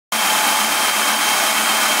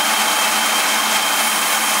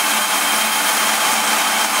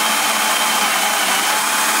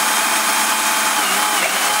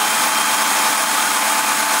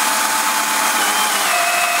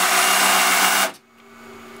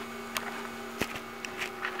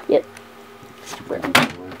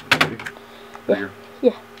Bigger?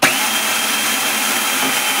 Yeah.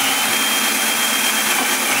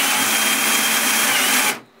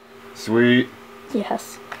 Sweet.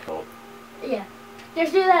 Yes. Oh. Yeah.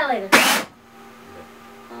 Just do that later.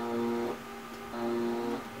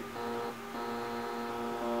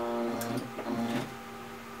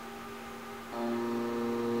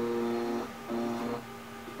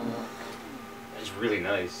 It's really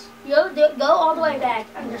nice. Go all the way back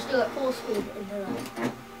and just do it full speed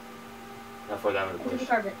into How far down the, the into the bush?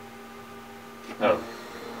 carpet. Oh,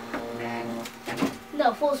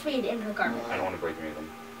 No, full speed into the carpet. I don't want to break anything.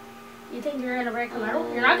 You think you're gonna break the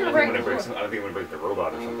metal? You're not I gonna don't think break I'm the gonna floor. I don't think I'm gonna break the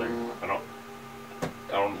robot or something. I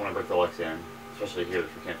don't want to break the Lexian, especially here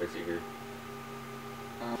if we can't fix it here.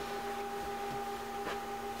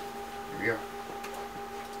 Here we go.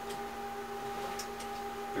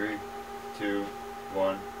 3, 2,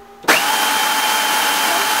 1.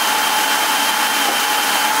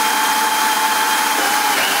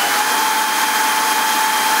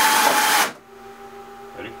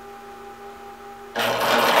 Ready?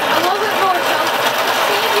 A little bit more, so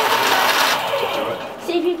Do it.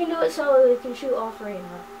 see if you can do it so we can shoot all three in a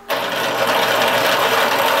row.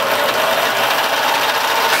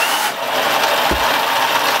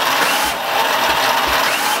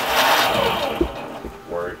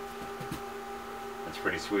 Word. That's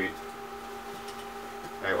pretty sweet.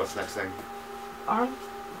 Alright, what's the next thing? Arm.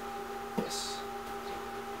 Yes.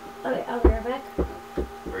 Okay, I'll be right back.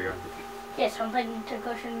 Where you go? Yes, I'm taking to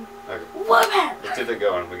cushion. Okay. What man? Let's get it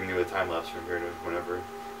going. We can do a time lapse from here to whenever.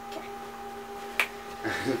 Okay.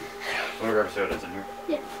 Let me grab sodas in here.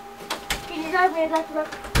 Yeah. Can you grab me a Dr.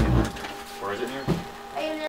 Pepper? Where is it in here?